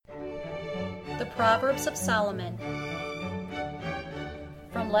The Proverbs of Solomon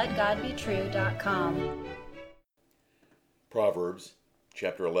from LetGodBetrue.com. Proverbs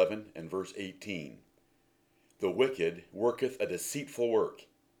chapter 11 and verse 18. The wicked worketh a deceitful work,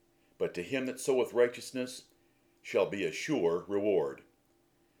 but to him that soweth righteousness shall be a sure reward.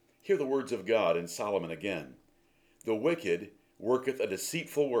 Hear the words of God in Solomon again. The wicked worketh a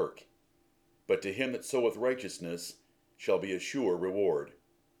deceitful work, but to him that soweth righteousness shall be a sure reward.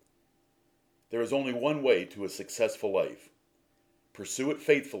 There is only one way to a successful life. Pursue it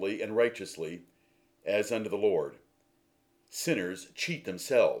faithfully and righteously, as unto the Lord. Sinners cheat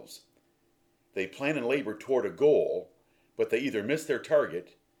themselves. They plan and labor toward a goal, but they either miss their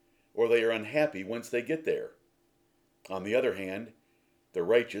target or they are unhappy once they get there. On the other hand, the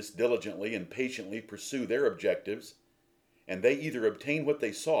righteous diligently and patiently pursue their objectives, and they either obtain what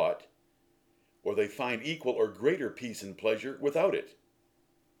they sought or they find equal or greater peace and pleasure without it.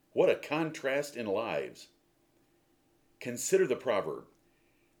 What a contrast in lives! Consider the proverb.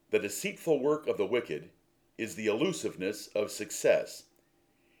 The deceitful work of the wicked is the elusiveness of success.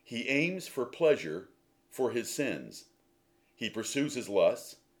 He aims for pleasure for his sins. He pursues his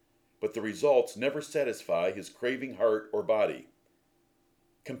lusts, but the results never satisfy his craving heart or body.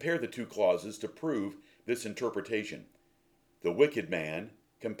 Compare the two clauses to prove this interpretation. The wicked man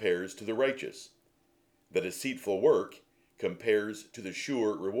compares to the righteous. The deceitful work compares to the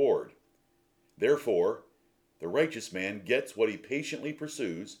sure reward. Therefore, the righteous man gets what he patiently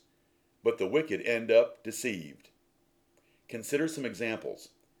pursues, but the wicked end up deceived. Consider some examples.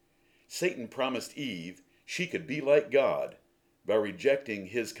 Satan promised Eve she could be like God by rejecting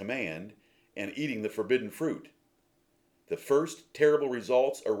his command and eating the forbidden fruit. The first terrible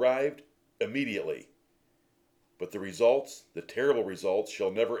results arrived immediately, but the terrible results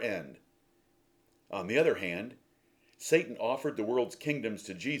shall never end. On the other hand, Satan offered the world's kingdoms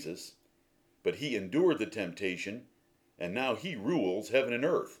to Jesus, but he endured the temptation, and now he rules heaven and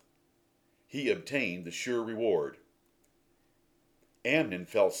earth. He obtained the sure reward. Amnon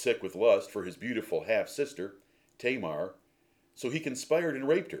fell sick with lust for his beautiful half-sister, Tamar, so he conspired and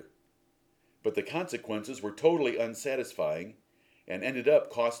raped her. But the consequences were totally unsatisfying and ended up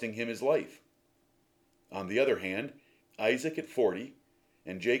costing him his life. On the other hand, Isaac at 40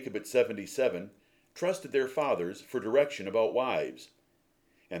 and Jacob at 77 trusted their fathers for direction about wives,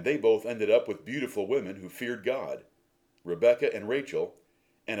 and they both ended up with beautiful women who feared God, Rebekah and Rachel,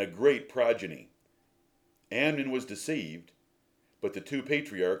 and a great progeny. Amnon was deceived, but the two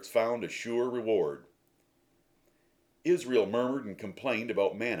patriarchs found a sure reward. Israel murmured and complained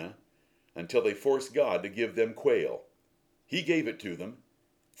about manna until they forced God to give them quail. He gave it to them,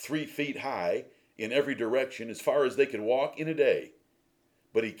 3 feet high, in every direction as far as they could walk in a day.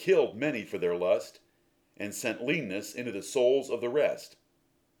 But he killed many for their lust and sent leanness into the souls of the rest.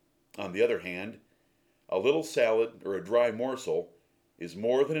 On the other hand, a little salad or a dry morsel is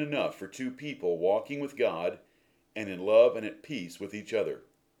more than enough for 2 people walking with God and in love and at peace with each other.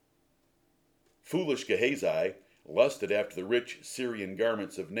 Foolish Gehazi lusted after the rich Syrian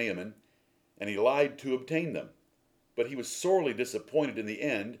garments of Naaman, and he lied to obtain them. But he was sorely disappointed in the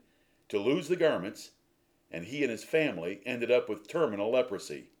end to lose the garments, and he and his family ended up with terminal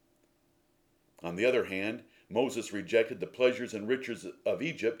leprosy. On the other hand, Moses rejected the pleasures and riches of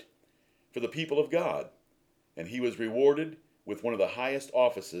Egypt for the people of God, and he was rewarded with one of the highest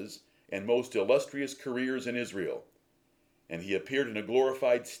offices and most illustrious careers in Israel, and he appeared in a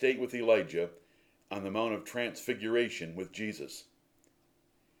glorified state with Elijah on the Mount of Transfiguration with Jesus.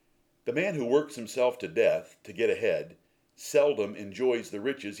 The man who works himself to death to get ahead seldom enjoys the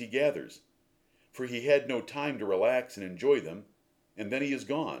riches he gathers, for he had no time to relax and enjoy them, and then he is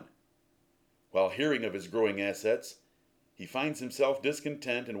gone. While hearing of his growing assets, he finds himself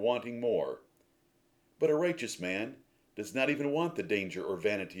discontent and wanting more. But a righteous man does not even want the danger or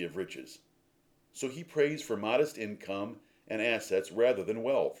vanity of riches, so he prays for modest income and assets rather than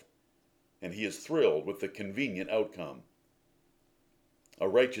wealth, and he is thrilled with the convenient outcome. A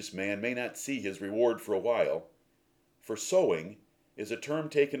righteous man may not see his reward for a while, for sowing is a term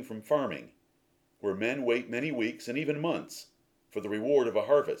taken from farming, where men wait many weeks and even months for the reward of a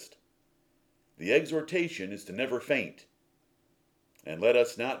harvest. The exhortation is to never faint. And let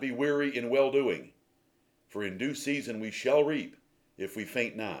us not be weary in well-doing, for in due season we shall reap, if we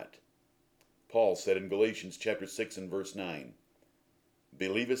faint not. Paul said in Galatians chapter 6 and verse 9.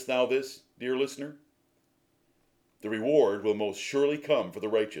 Believest thou this, dear listener? The reward will most surely come for the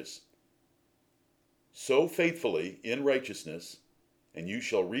righteous. Sow faithfully in righteousness, and you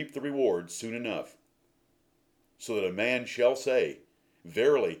shall reap the reward soon enough. So that a man shall say,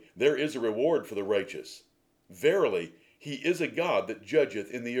 Verily, there is a reward for the righteous. Verily, he is a God that judgeth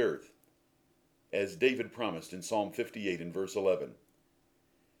in the earth. as David promised in Psalm 58 and verse 11.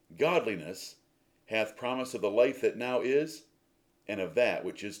 Godliness hath promise of the life that now is, and of that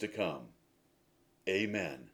which is to come. Amen.